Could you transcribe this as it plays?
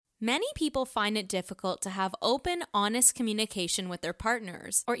Many people find it difficult to have open, honest communication with their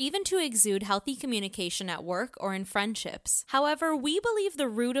partners, or even to exude healthy communication at work or in friendships. However, we believe the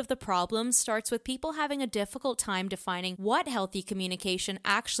root of the problem starts with people having a difficult time defining what healthy communication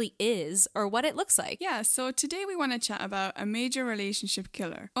actually is or what it looks like. Yeah, so today we want to chat about a major relationship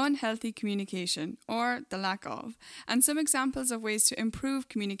killer, unhealthy communication, or the lack of, and some examples of ways to improve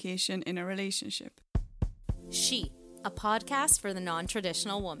communication in a relationship. She, a podcast for the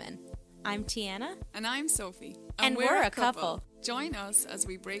non-traditional woman. I'm Tiana. And I'm Sophie. And we're a couple. Join us as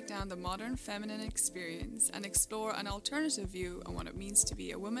we break down the modern feminine experience and explore an alternative view on what it means to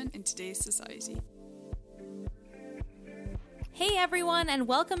be a woman in today's society. Hey everyone, and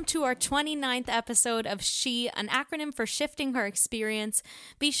welcome to our 29th episode of She, an acronym for Shifting Her Experience.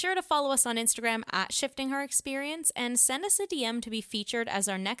 Be sure to follow us on Instagram at Shifting Her Experience and send us a DM to be featured as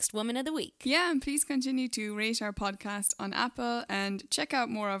our next Woman of the Week. Yeah, and please continue to rate our podcast on Apple and check out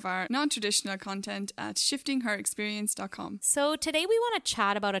more of our non-traditional content at shiftingherexperience.com. So today we want to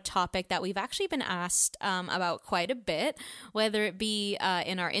chat about a topic that we've actually been asked about quite a bit, whether it be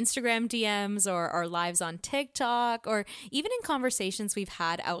in our Instagram DMs or our lives on TikTok or even in conversations we've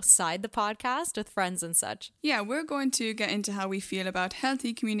had outside the podcast with friends and such. Yeah, we're going to get into how we feel about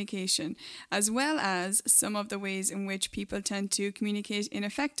healthy communication, as well as some of the ways in which people tend to communicate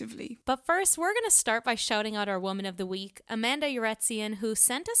ineffectively. But first, we're going to start by shouting out our Woman of the Week, Amanda Uretzian, who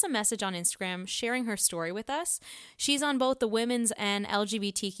sent us a message on Instagram sharing her story with us. She's on both the women's and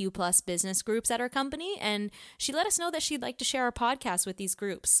LGBTQ plus business groups at her company, and she let us know that she'd like to share our podcast with these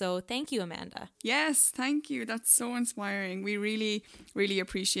groups. So thank you, Amanda. Yes, thank you. That's so inspiring. We really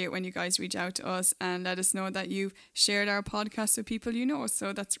appreciate when you guys reach out to us and let us know that you've shared our podcast with people you know.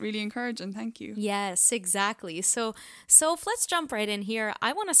 So that's really encouraging. Thank you. Yes, exactly. So let's jump right in here.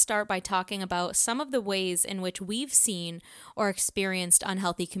 I want to start by talking about some of the ways in which we've seen or experienced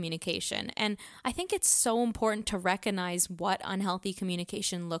unhealthy communication. And I think it's so important to recognize what unhealthy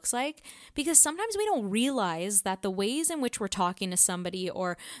communication looks like, because sometimes we don't realize that the ways in which we're talking to somebody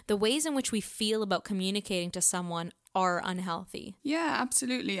or the ways in which we feel about communicating to someone are unhealthy. Yeah,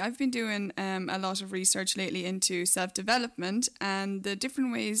 absolutely. I've been doing a lot of research lately into self-development and the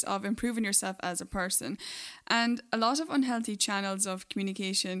different ways of improving yourself as a person. And a lot of unhealthy channels of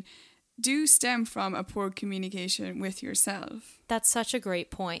communication do stem from a poor communication with yourself. That's such a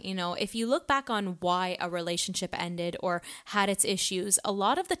great point. You know, if you look back on why a relationship ended or had its issues, a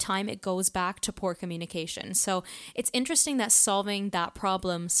lot of the time it goes back to poor communication. So it's interesting that solving that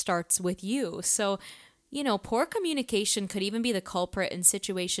problem starts with you. So you know, poor communication could even be the culprit in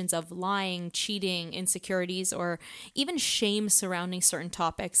situations of lying, cheating, insecurities, or even shame surrounding certain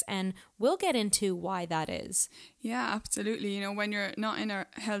topics. And we'll get into why that is. Yeah, absolutely. You know, when you're not in a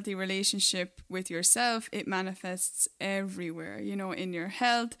healthy relationship with yourself, it manifests everywhere, you know, in your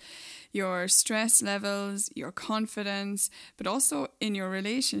health, your stress levels, your confidence, but also in your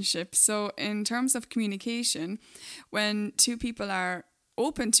relationship. So in terms of communication, when two people are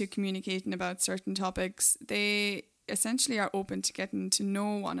open to communicating about certain topics, they essentially are open to getting to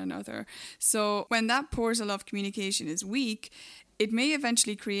know one another. So when that portal of communication is weak, it may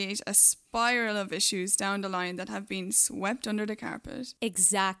eventually create a spiral of issues down the line that have been swept under the carpet.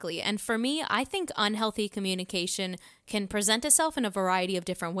 Exactly. And for me, I think unhealthy communication can present itself in a variety of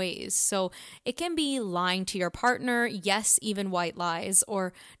different ways. So it can be lying to your partner, yes, even white lies,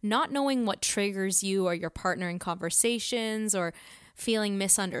 or not knowing what triggers you or your partner in conversations, or feeling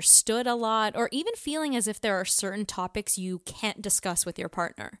misunderstood a lot, or even feeling as if there are certain topics you can't discuss with your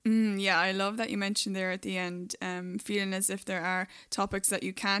partner. Yeah, I love that you mentioned there at the end, feeling as if there are topics that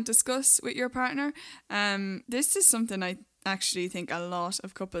you can't discuss with your partner. This is something I actually think a lot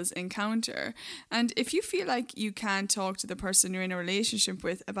of couples encounter. And if you feel like you can't talk to the person you're in a relationship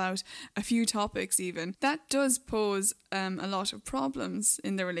with about a few topics even, that does pose a lot of problems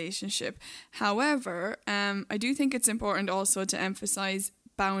in the relationship. However, I do think it's important also to emphasize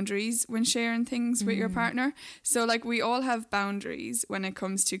boundaries when sharing things with your partner. So like we all have boundaries when it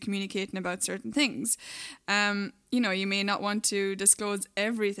comes to communicating about certain things. You know, you may not want to disclose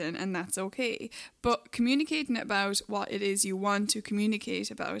everything, and that's okay. But communicating about what it is you want to communicate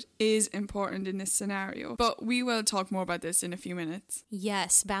about is important in this scenario. But we will talk more about this in a few minutes.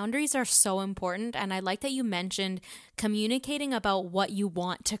 Yes, boundaries are so important. And I like that you mentioned communicating about what you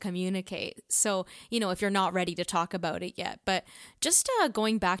want to communicate. So, you know, if you're not ready to talk about it yet. But just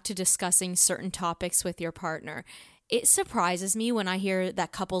going back to discussing certain topics with your partner, it surprises me when I hear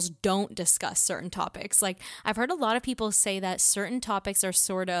that couples don't discuss certain topics. Like, I've heard a lot of people say that certain topics are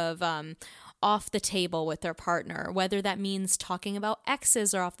sort of off the table with their partner, whether that means talking about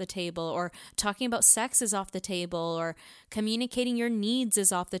exes are off the table, or talking about sex is off the table, or communicating your needs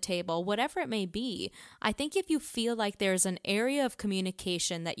is off the table, whatever it may be. I think if you feel like there's an area of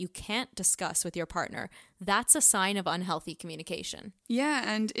communication that you can't discuss with your partner, that's a sign of unhealthy communication. Yeah,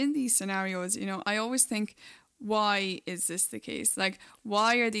 and in these scenarios, I always think, why is this the case? Like,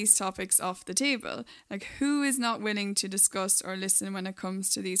 why are these topics off the table? Like, who is not willing to discuss or listen when it comes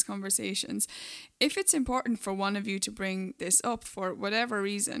to these conversations? If it's important for one of you to bring this up for whatever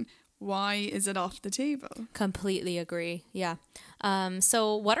reason, why is it off the table? Completely agree. Yeah.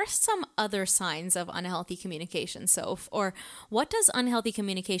 So what are some other signs of unhealthy communication, Soph? Or what does unhealthy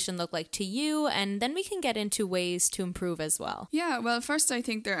communication look like to you? And then we can get into ways to improve as well. Yeah, well, first I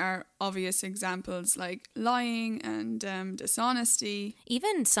think there are obvious examples like lying and dishonesty.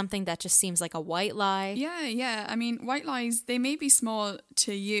 Even something that just seems like a white lie. Yeah. I mean, white lies, they may be small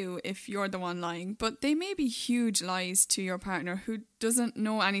to you if you're the one lying, but they may be huge lies to your partner who doesn't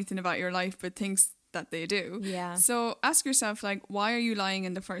know anything about your life but thinks that they do. Yeah. So ask yourself, like, why are you lying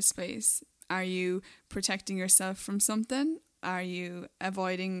in the first place? Are you protecting yourself from something? Are you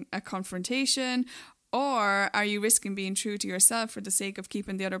avoiding a confrontation? Or are you risking being true to yourself for the sake of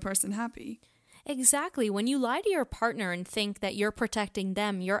keeping the other person happy? Exactly. When you lie to your partner and think that you're protecting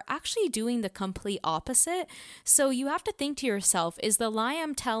them, you're actually doing the complete opposite. So you have to think to yourself, is the lie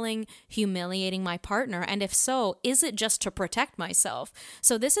I'm telling humiliating my partner? And if so, is it just to protect myself?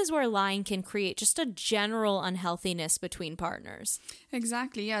 So this is where lying can create just a general unhealthiness between partners.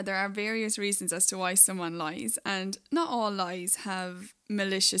 Exactly. Yeah, there are various reasons as to why someone lies, and not all lies have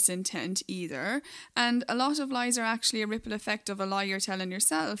malicious intent either, and a lot of lies are actually a ripple effect of a lie you're telling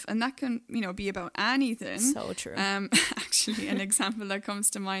yourself, and that can be about anything. So true. Actually, an example that comes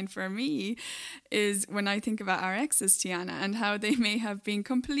to mind for me is when I think about our exes, Tiana, and how they may have been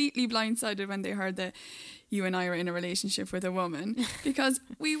completely blindsided when they heard that you and I were in a relationship with a woman, because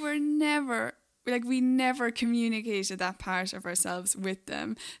we never communicated that part of ourselves with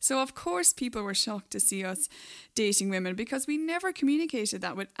them. So of course people were shocked to see us dating women because we never communicated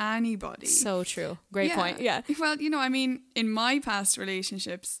that with anybody. So true. Great point. Yeah. Well, in my past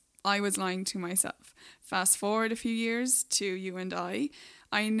relationships, I was lying to myself. Fast forward a few years to you and I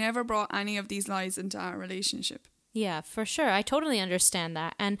never brought any of these lies into our relationship. Yeah, for sure. I totally understand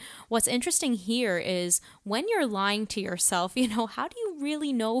that. And what's interesting here is when you're lying to yourself, how do you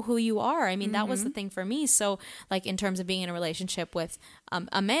really know who you are? I mean, that was the thing for me. So like in terms of being in a relationship with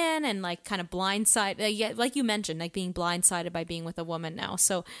a man and like kind of blindsided, like you mentioned, like being blindsided by being with a woman now.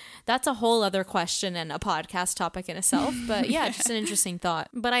 So that's a whole other question and a podcast topic in itself. But yeah, just an interesting thought.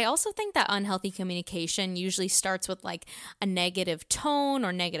 But I also think that unhealthy communication usually starts with like a negative tone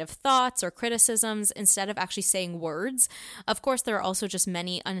or negative thoughts or criticisms instead of actually saying words. Of course, there are also just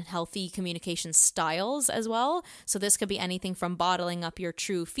many unhealthy communication styles as well. So this could be anything from bottling up your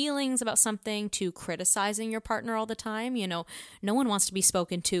true feelings about something to criticizing your partner all the time. No one wants to be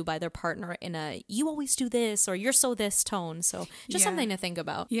spoken to by their partner in a "you always do this" or "you're so this" tone. So just something to think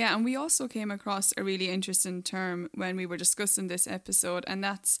about. Yeah, and we also came across a really interesting term when we were discussing this episode, and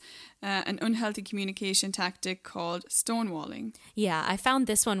that's an unhealthy communication tactic called stonewalling. Yeah, I found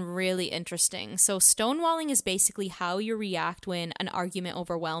this one really interesting. So stonewalling is basically how you react when an argument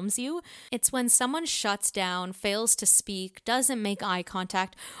overwhelms you. It's when someone shuts down, fails to speak, doesn't make eye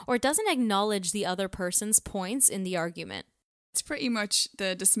contact, or doesn't acknowledge the other person's points in the argument. It's pretty much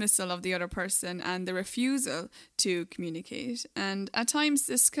the dismissal of the other person and the refusal to communicate. And at times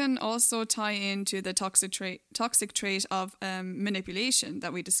this can also tie into the toxic trait of manipulation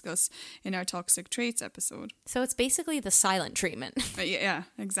that we discuss in our toxic traits episode. So it's basically the silent treatment. Yeah,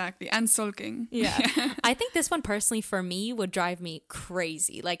 exactly. And sulking. Yeah. I think this one personally for me would drive me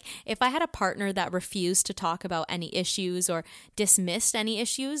crazy. Like if I had a partner that refused to talk about any issues or dismissed any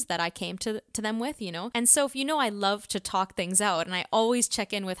issues that I came to them with, And so if I love to talk things out and I always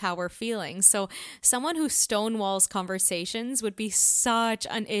check in with how we're feeling. So someone who stonewalls conversations would be such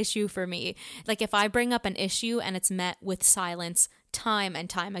an issue for me. Like if I bring up an issue and it's met with silence time and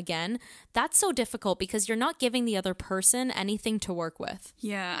time again, that's so difficult because you're not giving the other person anything to work with.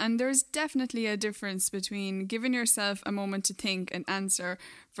 Yeah, and there's definitely a difference between giving yourself a moment to think and answer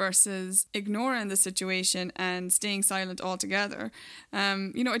versus ignoring the situation and staying silent altogether.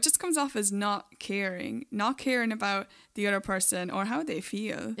 It just comes off as not caring about the other person or how they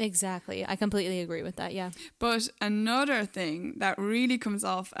feel. Exactly. I completely agree with that, yeah. But another thing that really comes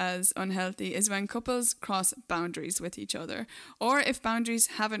off as unhealthy is when couples cross boundaries with each other, or or if boundaries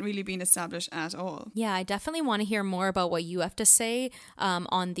haven't really been established at all. Yeah, I definitely want to hear more about what you have to say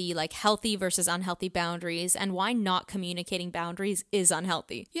on the like healthy versus unhealthy boundaries and why not communicating boundaries is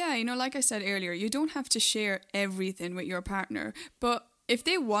unhealthy. Yeah, like I said earlier, you don't have to share everything with your partner, but if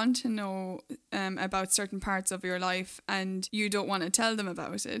they want to know about certain parts of your life and you don't want to tell them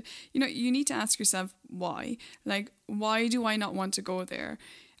about it, you need to ask yourself why. Like, why do I not want to go there?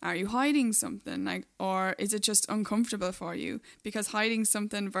 Are you hiding something? Or is it just uncomfortable for you? Because hiding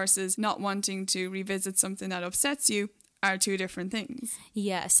something versus not wanting to revisit something that upsets you are two different things.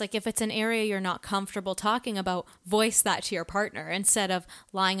 Yes, like if it's an area you're not comfortable talking about, voice that to your partner instead of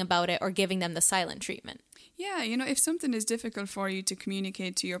lying about it or giving them the silent treatment. Yeah, if something is difficult for you to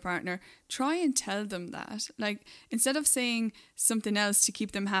communicate to your partner, try and tell them that. Like, instead of saying something else to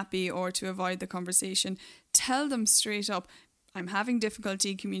keep them happy or to avoid the conversation, tell them straight up, I'm having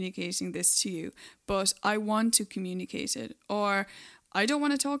difficulty communicating this to you, but I want to communicate it. Or, I don't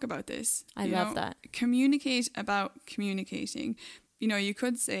want to talk about this. I love that. Communicate about communicating. You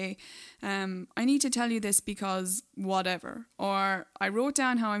could say, I need to tell you this because whatever. Or, I wrote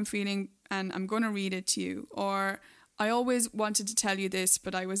down how I'm feeling and I'm going to read it to you. Or, I always wanted to tell you this,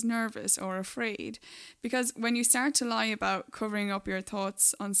 but I was nervous or afraid. Because when you start to lie about covering up your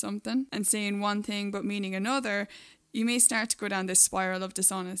thoughts on something and saying one thing but meaning another, you may start to go down this spiral of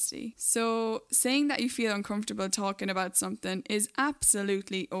dishonesty. So saying that you feel uncomfortable talking about something is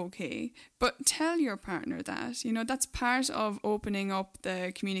absolutely okay. But tell your partner that. That's part of opening up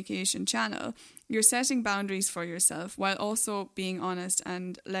the communication channel. You're setting boundaries for yourself while also being honest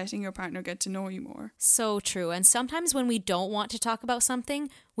and letting your partner get to know you more. So true. And sometimes when we don't want to talk about something,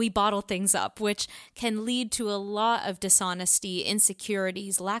 we bottle things up, which can lead to a lot of dishonesty,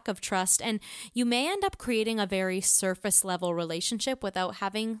 insecurities, lack of trust, and you may end up creating a very surface level relationship without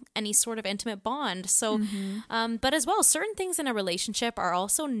having any sort of intimate bond. So, but as well, certain things in a relationship are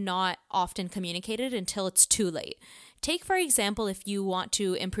also not often communicated until it's too late. Take, for example, if you want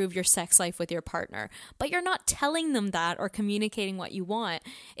to improve your sex life with your partner, but you're not telling them that or communicating what you want.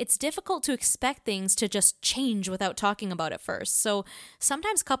 It's difficult to expect things to just change without talking about it first. So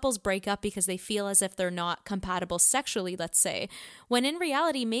sometimes couples break up because they feel as if they're not compatible sexually, let's say, when in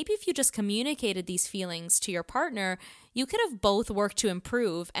reality, maybe if you just communicated these feelings to your partner, you could have both worked to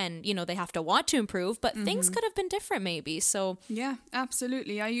improve and, they have to want to improve, but things could have been different maybe. So yeah,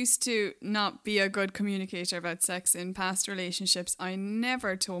 absolutely. I used to not be a good communicator about sex in past relationships. I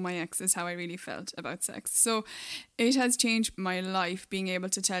never told my exes how I really felt about sex. So it has changed my life being able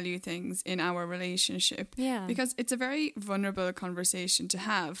to tell you things in our relationship. Yeah. Because it's a very vulnerable conversation to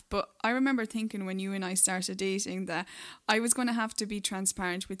have. But I remember thinking when you and I started dating that I was going to have to be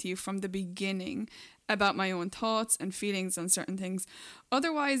transparent with you from the beginning about my own thoughts and feelings on certain things.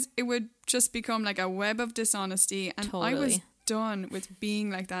 Otherwise, it would just become like a web of dishonesty. And Totally. I was done with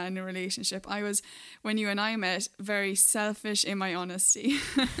being like that in a relationship. I was, when you and I met, very selfish in my honesty.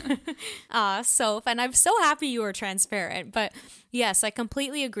 Soph, and I'm so happy you were transparent. But yes, I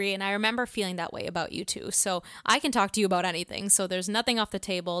completely agree. And I remember feeling that way about you too. So I can talk to you about anything. So there's nothing off the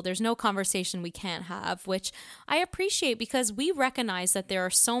table. There's no conversation we can't have, which I appreciate because we recognize that there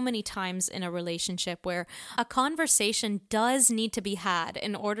are so many times in a relationship where a conversation does need to be had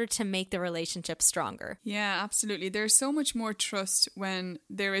in order to make the relationship stronger. Yeah, absolutely. There's so much more trust when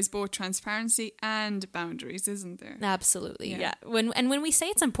there is both transparency and boundaries, isn't there? Absolutely, yeah. When we say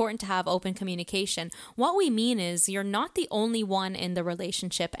it's important to have open communication, what we mean is you're not the only one in the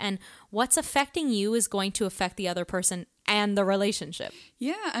relationship, and what's affecting you is going to affect the other person and the relationship.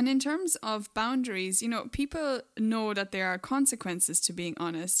 Yeah, and in terms of boundaries, people know that there are consequences to being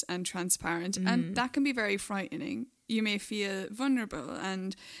honest and transparent, and that can be very frightening. You may feel vulnerable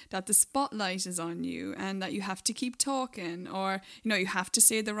and that the spotlight is on you and that you have to keep talking or, you have to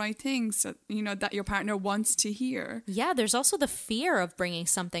say the right things, that your partner wants to hear. Yeah, there's also the fear of bringing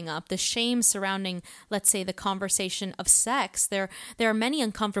something up, the shame surrounding, let's say, the conversation of sex. There are many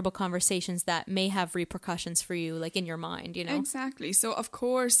uncomfortable conversations that may have repercussions for you, like in your mind, Exactly. So, of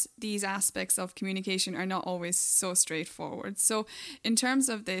course, these aspects of communication are not always so straightforward. So, in terms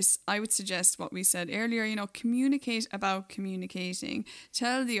of this, I would suggest what we said earlier, communicate about communicating.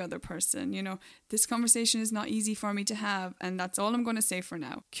 Tell the other person, this conversation is not easy for me to have, and that's all I'm going to say for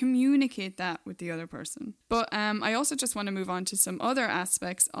now. Communicate that with the other person. But I also just want to move on to some other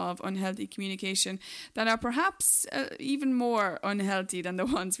aspects of unhealthy communication that are perhaps even more unhealthy than the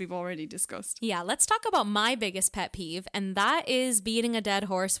ones we've already discussed. Yeah, let's talk about my biggest pet peeve, and that is beating a dead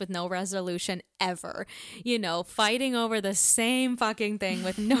horse with no resolution ever. Fighting over the same fucking thing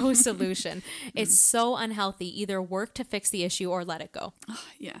with no solution. It's so unhealthy. Either work to fix the issue or let it go.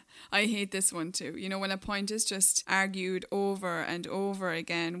 Yeah, I hate this one too. You know, when a point is just argued over and over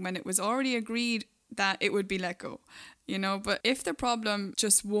again, when it was already agreed that it would be let go, you know. But if the problem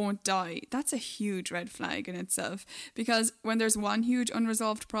just won't die, that's a huge red flag in itself, because when there's one huge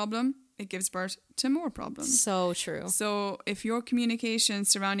unresolved problem, it gives birth to more problems. So true. So if your communication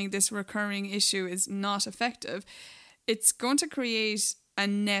surrounding this recurring issue is not effective, it's going to create a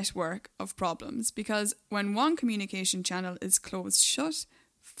network of problems, because when one communication channel is closed shut,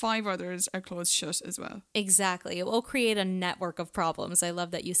 5 others are closed shut as well. Exactly. It will create a network of problems. I love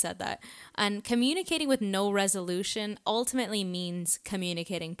that you said that. And communicating with no resolution ultimately means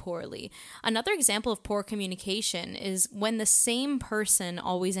communicating poorly. Another example of poor communication is when the same person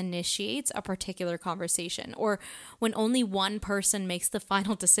always initiates a particular conversation, or when only one person makes the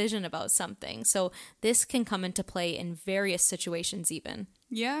final decision about something. So this can come into play in various situations even.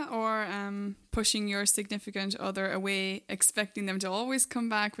 Yeah, or pushing your significant other away, expecting them to always come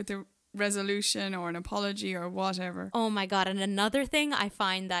back with a resolution or an apology or whatever. Oh my God. And another thing I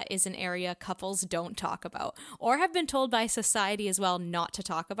find that is an area couples don't talk about, or have been told by society as well not to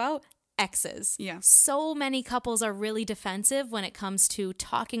talk about: exes. Yeah. So many couples are really defensive when it comes to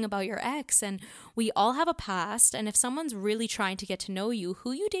talking about your ex, and we all have a past, and if someone's really trying to get to know you,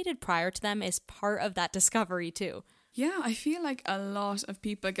 who you dated prior to them is part of that discovery too. Yeah, I feel like a lot of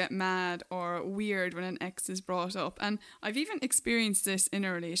people get mad or weird when an ex is brought up. And I've even experienced this in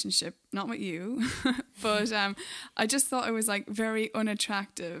a relationship, not with you, but I just thought it was like very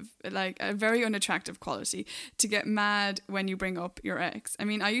unattractive, like a very unattractive quality to get mad when you bring up your ex. I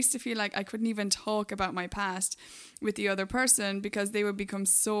mean, I used to feel like I couldn't even talk about my past with the other person because they would become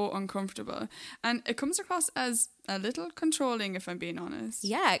so uncomfortable. And it comes across as a little controlling, if I'm being honest.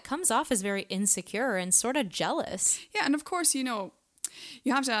 Yeah, it comes off as very insecure and sort of jealous. Yeah, and of course, you know,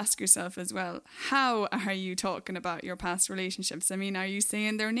 you have to ask yourself as well, how are you talking about your past relationships? I mean, are you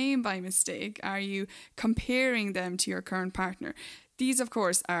saying their name by mistake? Are you comparing them to your current partner? These, of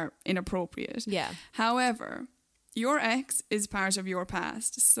course, are inappropriate. Yeah. However, your ex is part of your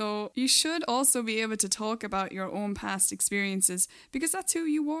past, so you should also be able to talk about your own past experiences, because that's who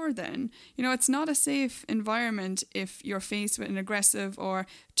you were then. You know, it's not a safe environment if you're faced with an aggressive or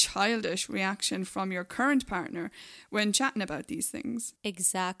childish reaction from your current partner when chatting about these things.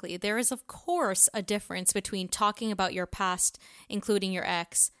 Exactly. There is, of course, a difference between talking about your past, including your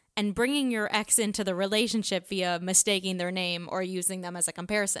ex, and bringing your ex into the relationship via mistaking their name or using them as a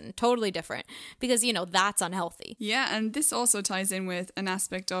comparison. Totally different, because, you know, that's unhealthy. Yeah, and this also ties in with an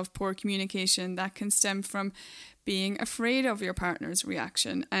aspect of poor communication that can stem from being afraid of your partner's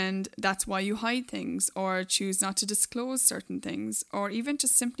reaction, and that's why you hide things or choose not to disclose certain things, or even to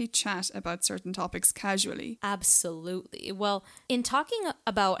simply chat about certain topics casually. Absolutely. Well, in talking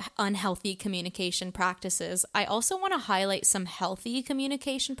about unhealthy communication practices, I also want to highlight some healthy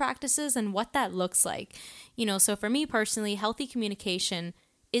communication practices and what that looks like. You know, so for me personally, healthy communication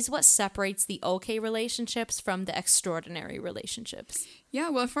is what separates the okay relationships from the extraordinary relationships. Yeah,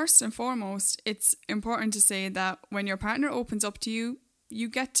 well, first and foremost, it's important to say that when your partner opens up to you, you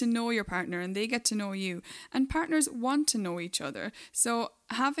get to know your partner and they get to know you. And partners want to know each other. So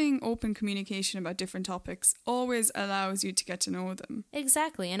having open communication about different topics always allows you to get to know them.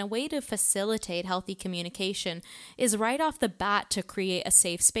 Exactly. And a way to facilitate healthy communication is right off the bat to create a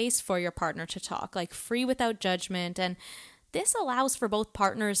safe space for your partner to talk, like free without judgment. And this allows for both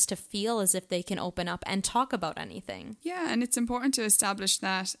partners to feel as if they can open up and talk about anything. Yeah, and it's important to establish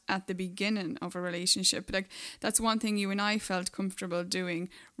that at the beginning of a relationship. Like, that's one thing you and I felt comfortable doing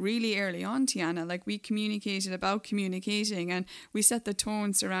really early on, Tiana. Like, we communicated about communicating and we set the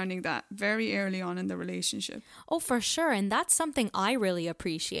tone surrounding that very early on in the relationship. Oh, for sure. And that's something I really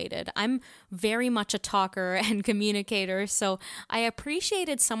appreciated. I'm very much a talker and communicator, so I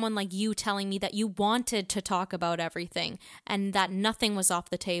appreciated someone like you telling me that you wanted to talk about everything and that nothing was off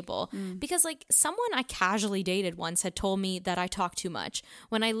the table. Because like someone I casually dated once had told me that I talk too much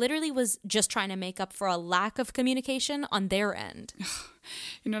when I literally was just trying to make up for a lack of communication on their end.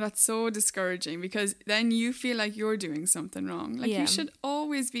 You know, that's so discouraging, because then you feel like you're doing something wrong. Like, you should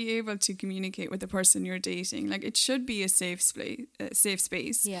always be able to communicate with the person you're dating. Like, it should be a safe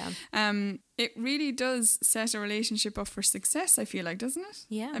space. Yeah. It really does set a relationship up for success, I feel like, doesn't it?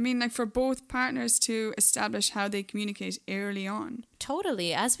 Yeah. I mean, like, for both partners to establish how they communicate early on.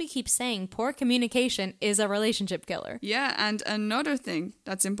 Totally. As we keep saying, poor communication is a relationship killer. Yeah, and another thing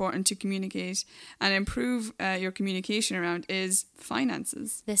that's important to communicate and improve your communication around is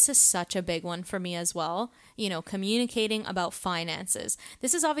finances. This is such a big one for me as well. You know, communicating about finances.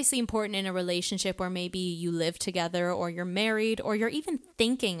 This is obviously important in a relationship where maybe you live together or you're married or you're even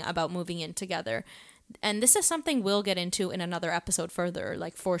thinking about moving in together. And this is something we'll get into in another episode further,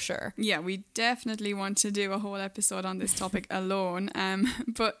 like for sure. Yeah, we definitely want to do a whole episode on this topic alone.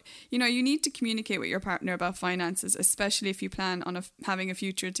 But, you know, you need to communicate with your partner about finances, especially if you plan on having a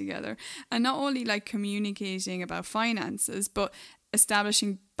future together. And not only like communicating about finances, but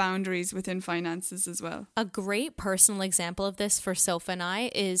establishing boundaries within finances as well. A great personal example of this for Soph and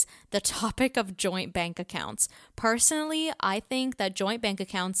I is the topic of joint bank accounts. Personally, I think that joint bank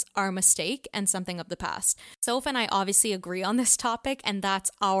accounts are a mistake and something of the past. Soph and I obviously agree on this topic, and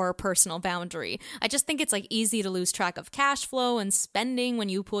that's our personal boundary. I just think it's like easy to lose track of cash flow and spending when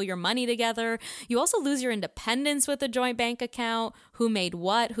you pool your money together. You also lose your independence with a joint bank account, who made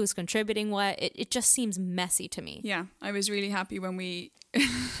what, who's contributing what. It just seems messy to me. Yeah, I was really happy when we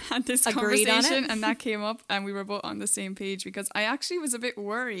had this Agreed conversation and that came up and we were both on the same page, because I actually was a bit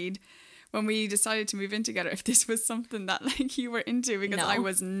worried when we decided to move in together if this was something that like you were into, because No. I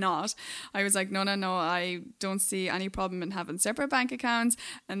was not. I was like, no, I don't see any problem in having separate bank accounts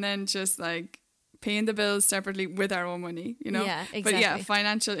and then just like paying the bills separately with our own money, you know? Yeah, But yeah, exactly.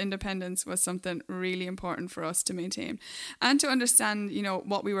 financial independence was something really important for us to maintain and to understand, you know,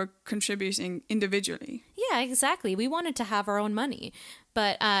 what we were contributing individually. Yeah, exactly. We wanted to have our own money.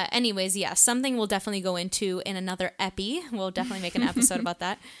 But anyways, yeah, something we'll definitely go into in another epi. We'll definitely make an episode about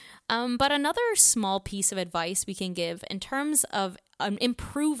that. But another small piece of advice we can give in terms of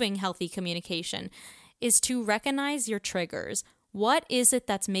improving healthy communication is to recognize your triggers. What is it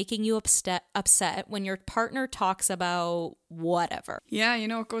that's making you upset when your partner talks about whatever? Yeah, you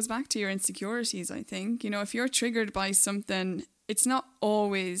know, it goes back to your insecurities, I think. You know, if you're triggered by something, it's not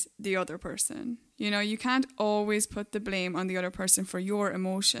always the other person. You know, you can't always put the blame on the other person for your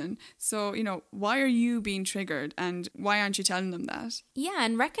emotion. So, you know, why are you being triggered and why aren't you telling them that? Yeah,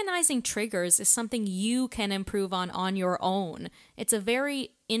 and recognizing triggers is something you can improve on your own. It's a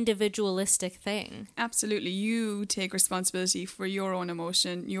very individualistic thing. Absolutely. You take responsibility for your own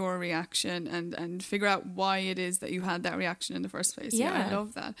emotion, your reaction, and figure out why it is that you had that reaction in the first place. Yeah. I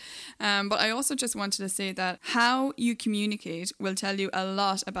love that. But I also just wanted to say that how you communicate will tell you a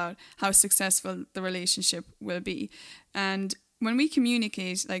lot about how successful the relationship will be. And when we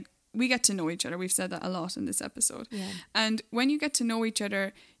communicate, like, we get to know each other. We've said that a lot in this episode. Yeah. And when you get to know each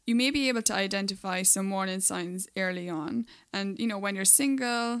other, you may be able to identify some warning signs early on. And, you know, when you're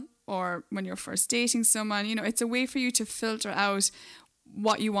single or when you're first dating someone, you know, it's a way for you to filter out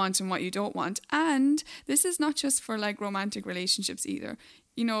what you want and what you don't want. And this is not just for like romantic relationships either.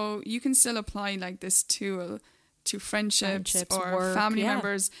 You know, you can still apply like this tool to friendships or work, family yeah.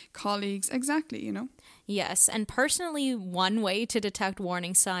 members, colleagues. Exactly, you know. Yes, and personally, one way to detect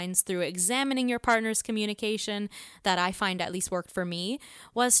warning signs through examining your partner's communication that I find at least worked for me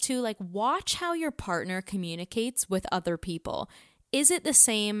was to like watch how your partner communicates with other people. Is it the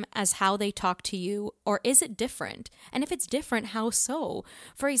same as how they talk to you, or is it different? And if it's different, how so?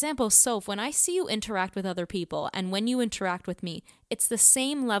 For example, Soph, when I see you interact with other people and when you interact with me, it's the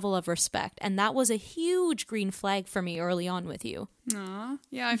same level of respect. And that was a huge green flag for me early on with you. Aw,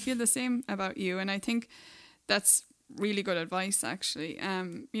 yeah, I feel the same about you. And I think that's really good advice, actually.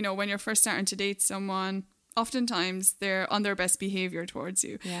 You know, when you're first starting to date someone, oftentimes they're on their best behavior towards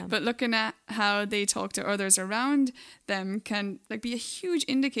you. Yeah. But looking at how they talk to others around them can like be a huge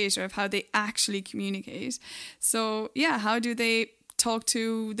indicator of how they actually communicate. So yeah, how do they talk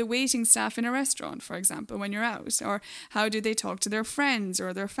to the waiting staff in a restaurant, for example, when you're out? Or how do they talk to their friends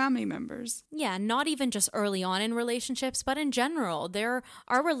or their family members? Yeah, not even just early on in relationships, but in general. There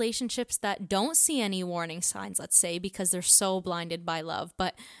are relationships that don't see any warning signs, let's say, because they're so blinded by love.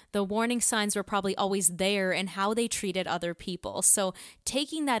 But the warning signs were probably always there in how they treated other people. So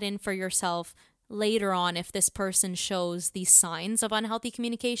taking that in for yourself later on, if this person shows these signs of unhealthy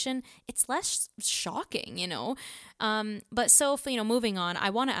communication, it's less shocking, you know. But so, you know, moving on, I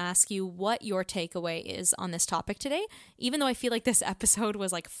want to ask you what your takeaway is on this topic today, even though I feel like this episode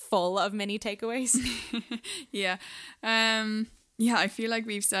was like full of mini takeaways. Yeah. Yeah, I feel like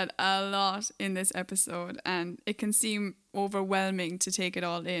we've said a lot in this episode and it can seem overwhelming to take it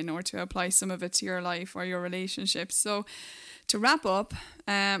all in or to apply some of it to your life or your relationships. So to wrap up,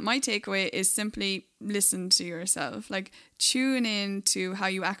 my takeaway is simply listen to yourself. Like tune in to how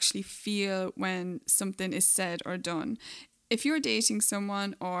you actually feel when something is said or done. If you're dating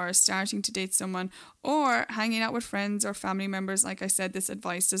someone or starting to date someone or hanging out with friends or family members, like I said, this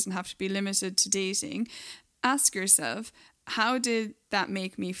advice doesn't have to be limited to dating. Ask yourself, how did that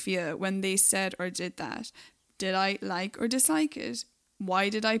make me feel when they said or did that? Did I like or dislike it? Why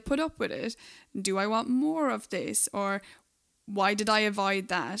did I put up with it? Do I want more of this? Or why did I avoid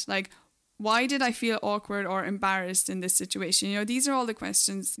that? Like, Why did I feel awkward or embarrassed in this situation? You know, these are all the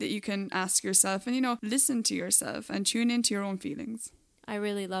questions that you can ask yourself and, you know, listen to yourself and tune into your own feelings. I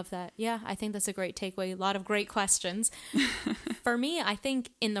really love that. Yeah, I think that's a great takeaway. A lot of great questions. For me, I think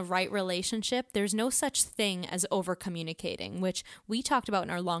in the right relationship, there's no such thing as over communicating, which we talked about in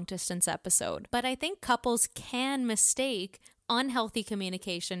our long distance episode. But I think couples can mistake unhealthy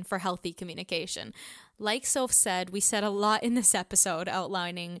communication for healthy communication. Like Soph said, we said a lot in this episode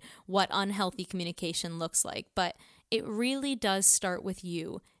outlining what unhealthy communication looks like, but it really does start with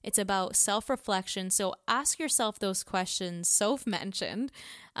you. It's about self-reflection. So ask yourself those questions Soph mentioned.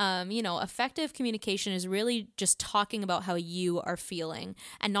 Effective communication is really just talking about how you are feeling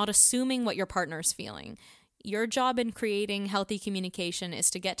and not assuming what your partner is feeling. Your job in creating healthy communication is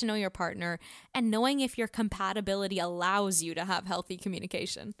to get to know your partner and knowing if your compatibility allows you to have healthy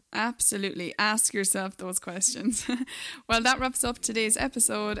communication. Absolutely. Ask yourself those questions. Well, that wraps up today's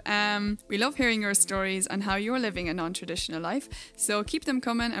episode. We love hearing your stories on how you're living a non-traditional life. So keep them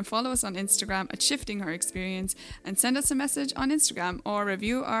coming and follow us on Instagram at Shifting Her Experience and send us a message on Instagram or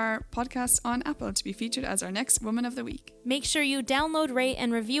review our podcast on Apple to be featured as our next Woman of the Week. Make sure you download, rate,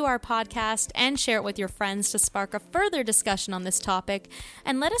 and review our podcast and share it with your friends to spark a further discussion on this topic.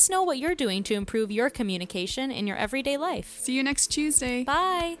 And let us know what you're doing to improve your communication in your everyday life. See you next Tuesday.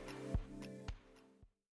 Bye.